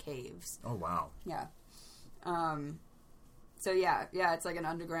 1,000 caves. Oh wow. Yeah. So yeah, it's like an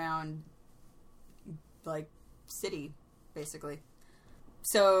underground, like city, basically.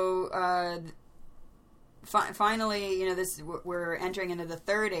 So finally, we're entering into the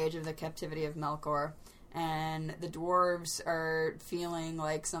third age of the captivity of Melkor, and the dwarves are feeling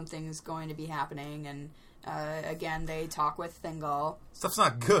like something's going to be happening, and again they talk with Thingol. Stuff's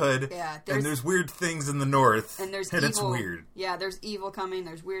not good. Yeah, and there's weird things in the north, and evil. It's weird. Yeah, there's evil coming.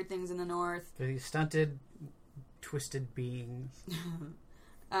 There's weird things in the north. These stunted, twisted beings.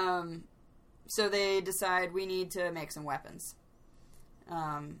 So they decide we need to make some weapons.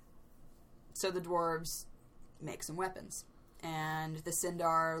 So the dwarves make some weapons, and the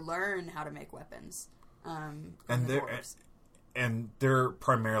Sindar learn how to make weapons. And they're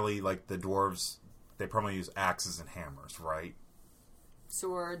primarily like the dwarves. They primarily use axes and hammers, right?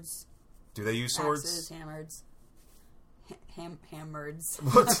 Swords. Do they use swords? Axes, hammers. Hammereds.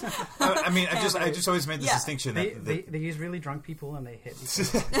 I mean, I just always made this distinction that they use really drunk people and they hit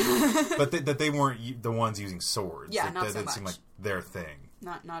each but that they weren't the ones using swords. Yeah, not so much. That didn't seem like their thing.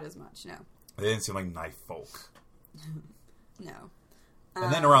 Not as much. No. They didn't seem like knife folk. No.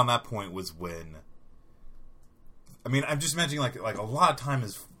 And then around that point was when. I mean, I'm just imagining like a lot of time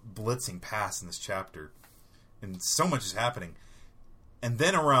is blitzing past in this chapter, and so much is happening. And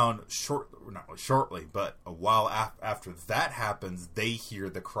then not shortly, but a while after that happens, they hear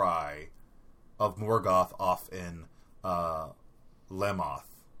the cry of Morgoth off in Lemoth.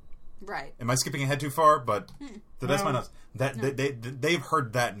 Right. Am I skipping ahead too far? But that's my notes. They've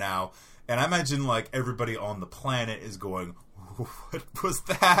heard that now, and I imagine like everybody on the planet is going, "What was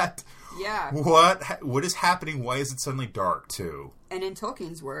that? Yeah. What is happening? Why is it suddenly dark too?" And in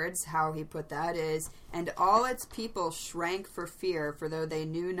Tolkien's words, how he put that is, "And all its people shrank for fear, for though they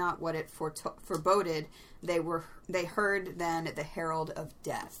knew not what it foreboded, they heard then the herald of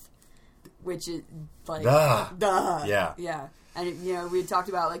death," which is like, duh. Yeah. And we had talked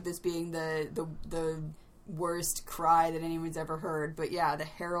about like this being the worst cry that anyone's ever heard, but yeah, the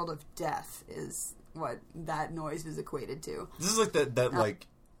herald of death is what that noise is equated to. This is like that like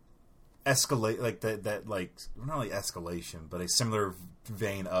escalate, like that like not really escalation, but a similar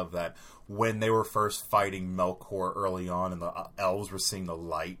vein of that when they were first fighting Melkor early on, and the elves were seeing the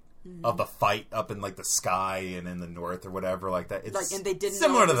light of the fight up in like the sky and in the north or whatever, like that. It's like, and they didn't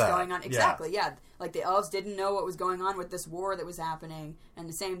similar know what to was that. going on. Exactly, yeah. Like the elves didn't know what was going on with this war that was happening, and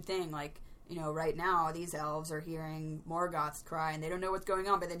the same thing. Like right now, these elves are hearing Morgoth's cry, and they don't know what's going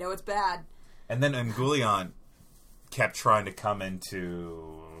on, but they know it's bad. And then Ungoliant kept trying to come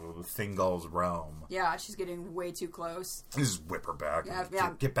into Thingol's realm. Yeah, she's getting way too close. Just whip her back.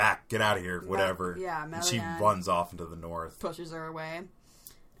 Yeah. Get back. Get out of here. Whatever. Yeah, and she runs off into the north. Pushes her away.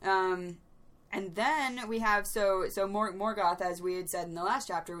 And then we have Morgoth, as we had said in the last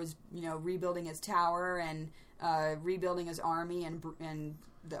chapter, was rebuilding his tower and rebuilding his army, and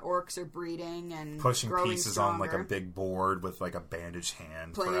the orcs are breeding and pushing pieces stronger. On like a big board with like a bandaged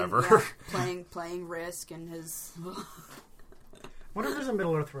hand playing, forever. Yeah, playing Risk and his. What if there's a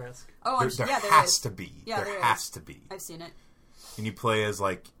Middle Earth Risk? Oh, there has to be. Yeah, there has to be. I've seen it. And you play as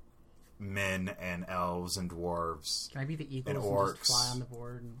like men and elves and dwarves. Can I be the eagles and orcs? Just fly on the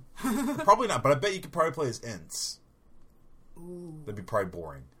board? Probably not, but I bet you could probably play as Ents. Ooh. That'd be probably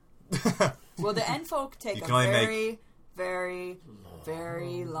boring. Well, the Ent folk take a very,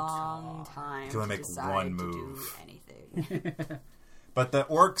 very long time to make one move. To do anything. But the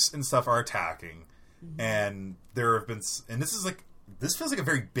orcs and stuff are attacking, and there have been, and this feels like a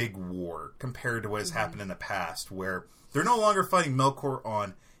very big war compared to what has happened in the past, where they're no longer fighting Melkor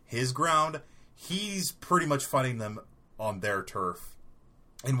on his ground. He's pretty much fighting them on their turf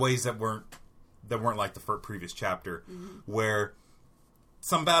in ways that weren't like the previous chapter, where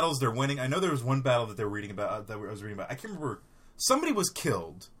some battles they're winning. I know there was one battle that they were reading about that I was reading about. I can't remember. Somebody was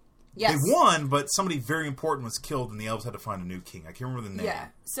killed. Yes. They won, but somebody very important was killed, and the elves had to find a new king. I can't remember the name. Yeah.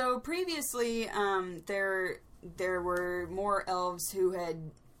 So previously, there were more elves who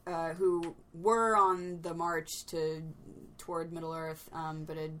were on the march toward Middle Earth,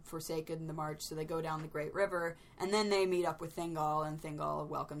 but had forsaken the march, so they go down the Great River, and then they meet up with Thingol, and Thingol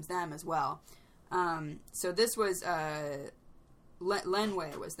welcomes them as well. So this was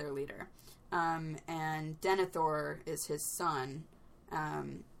Lenwë was their leader, and Denethor is his son,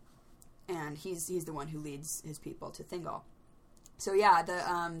 and he's the one who leads his people to Thingol. So yeah,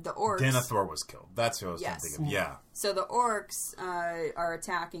 the orcs. Denethor was killed. That's who I was thinking of. Yeah. So the orcs are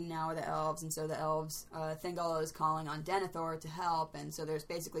attacking now the elves, and so the elves, Thingol is calling on Denethor to help, and so there's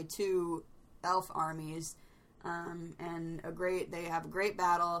basically two elf armies, and they have a great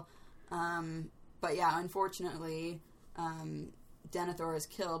battle, but yeah, unfortunately, Denethor is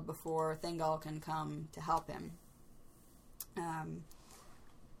killed before Thingol can come to help him. I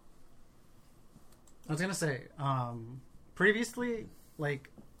was gonna say, previously, like,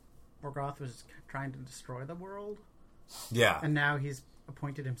 Morgoth was trying to destroy the world. Yeah. And now he's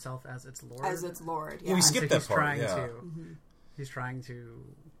appointed himself as its lord. As its lord, yeah. Well, we skipped that part, He's trying to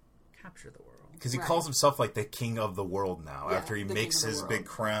capture the world. Because he calls himself, like, the king of the world now, after he makes his big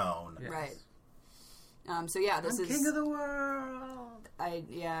crown. Yes. Right. So yeah, this is king of the world.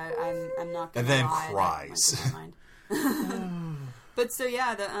 I'm not gonna and then lie, cries. But so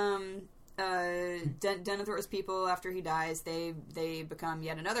yeah, Denethor's people, after he dies, they become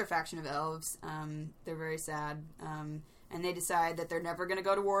yet another faction of elves. They're very sad, and they decide that they're never going to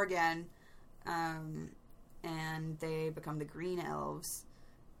go to war again, and they become the Green Elves.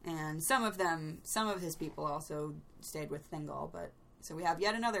 And some of his people also stayed with Thingol, but so we have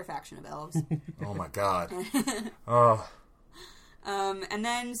yet another faction of elves. Oh my god! Oh. And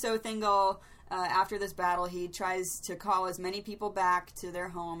then so Thingol. After this battle, he tries to call as many people back to their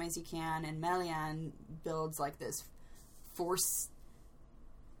home as he can, and Melian builds like this force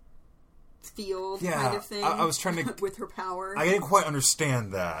field kind of thing. I was trying to with her power. I didn't quite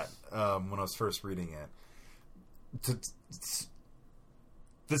understand that when I was first reading it.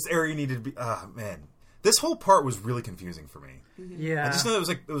 This area needed to be. Man, This whole part was really confusing for me. Mm-hmm. Yeah. I just know it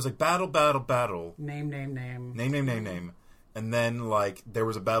was like battle. Name. And then, like, there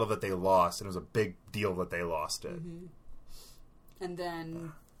was a battle that they lost, and it was a big deal that they lost it. Mm-hmm. And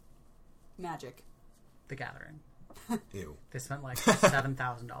then magic. The Gathering. Ew. They spent like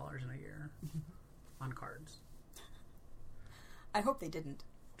 $7,000 in a year on cards. I hope they didn't.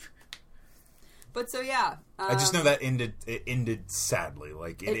 But so, yeah. I just know that it ended sadly.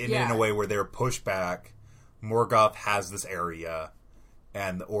 Like, it ended in a way where they were pushed back. Morgoth has this area,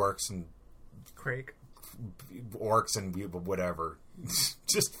 and the orcs and whatever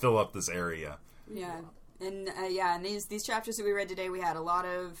just fill up this area. Yeah. And and these chapters that we read today, we had a lot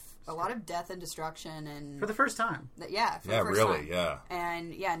of death and destruction, and for the first time. For the first time. Yeah.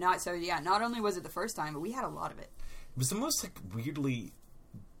 And not only was it the first time, but we had a lot of it. It was the most like weirdly.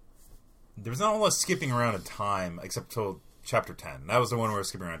 There was not a lot of skipping around in time, except till chapter 10. That was the one where I was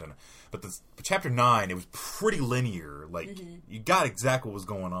skipping around in. But chapter 9, it was pretty linear. Like you got exactly what was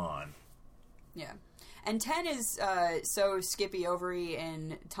going on. Yeah. And 10 is so skippy overy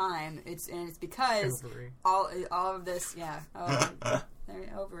in time. It's because all of this,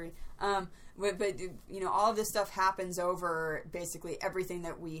 ovary. But all of this stuff happens over basically everything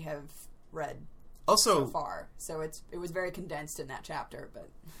that we have read so far. So it was very condensed in that chapter. But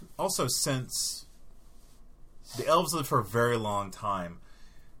also, since the elves lived for a very long time,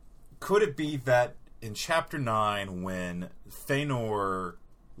 could it be that in chapter 9, when Fëanor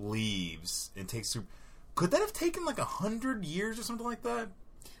leaves and takes through, could that have taken like 100 years or something like that?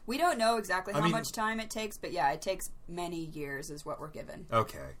 We don't know exactly how much time it takes, but yeah, it takes many years is what we're given.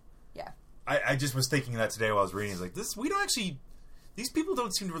 Okay. Yeah. I just was thinking that today while I was reading. It's like, these people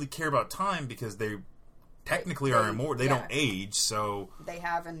don't seem to really care about time because they technically are immortal. They don't age, so... They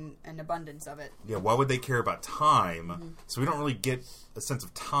have an abundance of it. Yeah, why would they care about time? Mm-hmm. So we don't really get a sense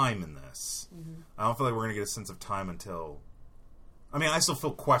of time in this. Mm-hmm. I don't feel like we're going to get a sense of time until... I mean, I still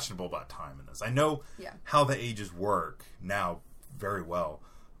feel questionable about time in this. I know how the ages work now very well,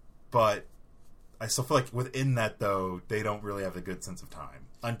 but I still feel like within that, though, they don't really have a good sense of time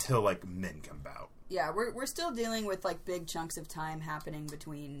until, like, men come about. Yeah, we're still dealing with, like, big chunks of time happening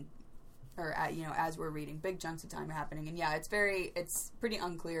between... Or, as we're reading, big chunks of time are happening. And, it's pretty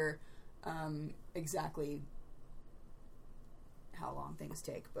unclear exactly how long things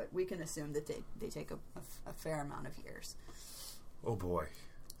take. But we can assume that they take a fair amount of years. Oh, boy.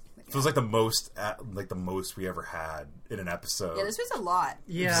 Feels like the most we ever had in an episode. Yeah, this was a lot.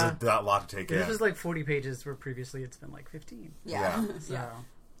 Yeah. It was a lot to take in. This was like 40 pages where previously it's been like 15. Yeah. So. Yeah.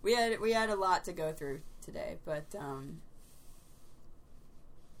 We had a lot to go through today, but...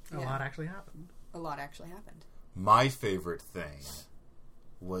 A lot actually happened. A lot actually happened. My favorite thing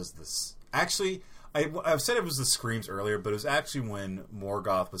was this. Actually, I've said it was the screams earlier, but it was actually when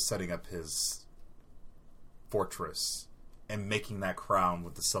Morgoth was setting up his fortress and making that crown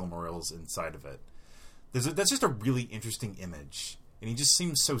with the Silmarils inside of it. That's just a really interesting image, and he just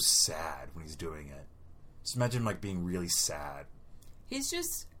seems so sad when he's doing it. Just imagine him being really sad. He's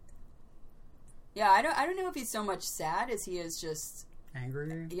just, I don't know if he's so much sad as he is just.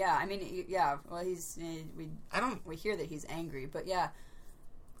 Angry? Yeah, I mean, well, we hear that he's angry, but yeah.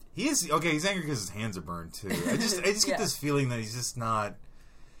 He is, okay, he's angry because his hands are burned, too. I just get this feeling that he's just not,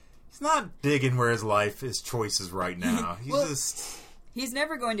 he's not digging where his choice is right now. He's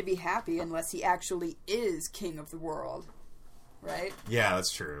never going to be happy unless he actually is king of the world, right? Yeah,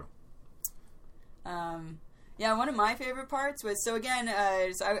 that's true. One of my favorite parts was, so again,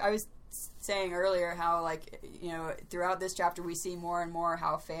 I was saying earlier how, like, throughout this chapter we see more and more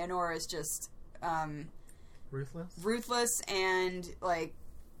how Fëanor is just ruthless and, like,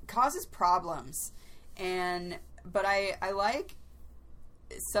 causes problems. But I like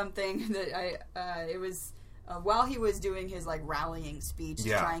something that it was while he was doing his, like, rallying speech to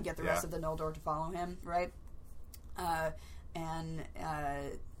try and get the rest of the Noldor to follow him, right?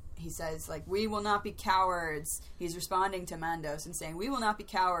 He says, like, we will not be cowards. He's responding to Mandos and saying, we will not be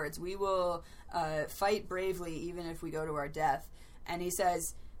cowards. We will fight bravely even if we go to our death. And he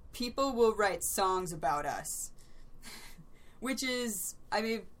says, people will write songs about us. Which is, I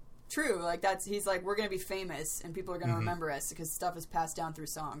mean, true. Like, he's like, we're going to be famous and people are going to remember us because stuff is passed down through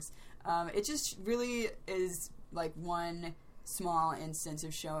songs. It just really is, like, one small instance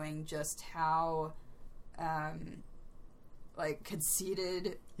of showing just how... like,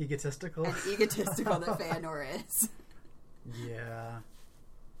 conceited... Egotistical. And egotistical that Fëanor is. Yeah.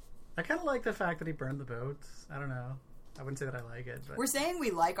 I kind of like the fact that he burned the boats. I don't know. I wouldn't say that I like it. But... We're saying we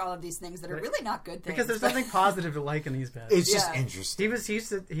like all of these things that are really not good things. Because there's nothing positive to like in these bits. It's just interesting.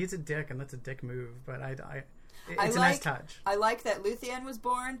 He's a dick, and that's a dick move, but It's a nice touch. I like that Luthien was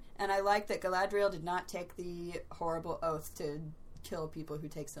born, and I like that Galadriel did not take the horrible oath to kill people who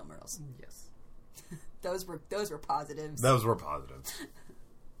take Silmarils. Yes. Those were positives. Those were positives.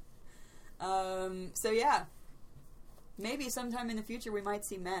 So yeah. Maybe sometime in the future we might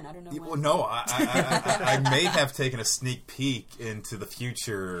see men. I don't know when. Well, no, I may have taken a sneak peek into the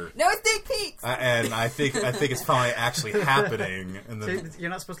future. No sneak peeks! And I think it's probably actually happening.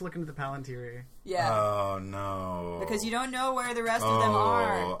 You're not supposed to look into the Palantiri. Yeah. Oh, no. Because you don't know where the rest of them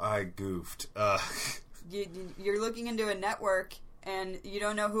are. Oh, I goofed. You're looking into a network, and you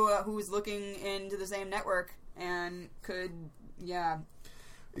don't know who's looking into the same network, and could you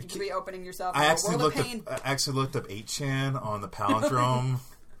could be opening yourself in a world of pain. I actually looked up 8chan on the palindrome.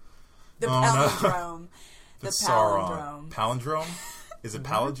 Palindrome. The palindrome. Palindrome? Is it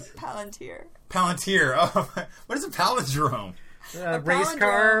palindrome? Palantir. Palantir. Oh, what is a palindrome? Race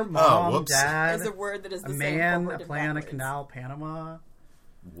car, mom, dad. Is a word that is the a same man, forward a and play on a backwards. canal, Panama.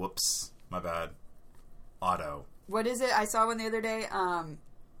 Whoops. My bad. Otto. What is it? I saw one the other day.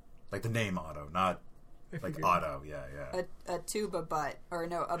 Like the name Otto, not... Like Otto, yeah. A tuba butt. Or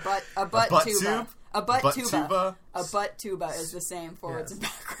no, a butt butt tuba. tube? A butt tuba. Tuba? A butt tuba is the same forwards and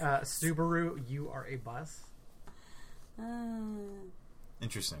backwards. Subaru, you are a bus.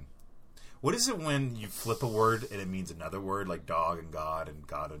 Interesting. What is it when you flip a word and it means another word, like dog and God and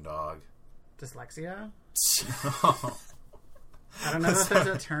dog? Dyslexia? I don't know if there's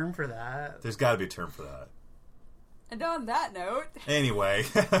a term for that. There's got to be a term for that. And on that note... Anyway.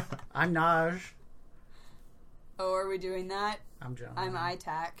 I'm Naj. Oh, are we doing that? I'm John. I'm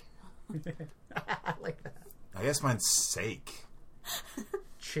ITAC. I like that. I guess mine's Sake.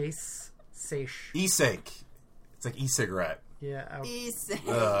 Chase Saish. E-Sake. It's like e-cigarette. Yeah. E-Sake.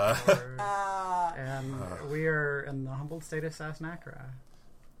 And we are in the humbled state of Sasnakra.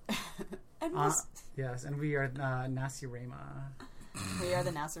 And yes, and we are Nasirema. We are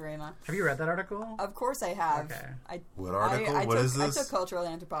the Nasirema. Have you read that article? Of course I have. Okay. What article? What is this? I took cultural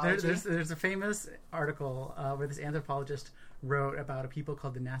anthropology. There's a famous article where this anthropologist wrote about a people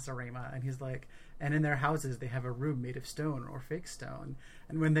called the Nasirema, and he's like, and in their houses they have a room made of stone or fake stone,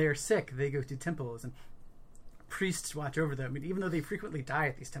 and when they are sick they go to temples and priests watch over them, and even though they frequently die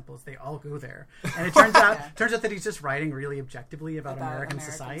at these temples, they all go there. And it turns out that he's just writing really objectively about American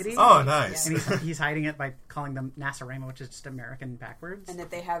society. Oh, nice! And he's hiding it by calling them Nasirema, which is just American backwards. And that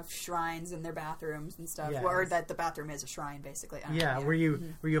they have shrines in their bathrooms and stuff, Yes. or that the bathroom is a shrine, basically. Where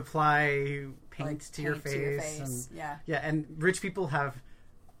you apply paint to your face. And, and rich people have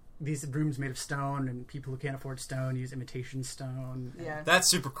these rooms made of stone, and people who can't afford stone use imitation stone. Yeah, that's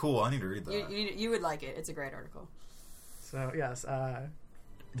super cool. I need to read that. You would like it. It's a great article. So yes,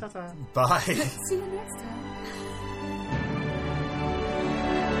 ta-ta. Bye. See you next time.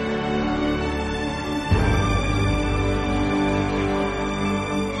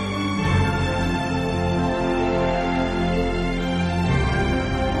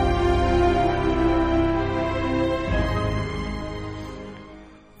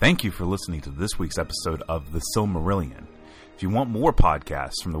 Thank you for listening to this week's episode of The Silmarillion. If you want more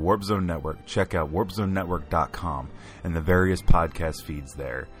podcasts from the Warp Zone Network, check out warpzonenetwork.com and the various podcast feeds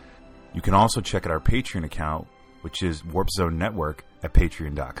there. You can also check out our Patreon account, which is Warp Zone Network at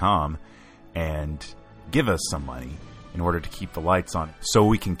patreon.com, and give us some money in order to keep the lights on so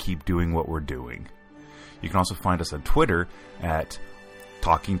we can keep doing what we're doing. You can also find us on Twitter at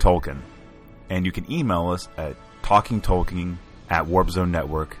Talking Tolkien, and you can email us at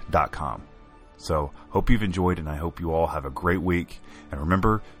talkingtolkien@warpzonenetwork.com. So, hope you've enjoyed, and I hope you all have a great week. And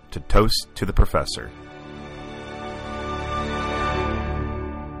remember to toast to the professor.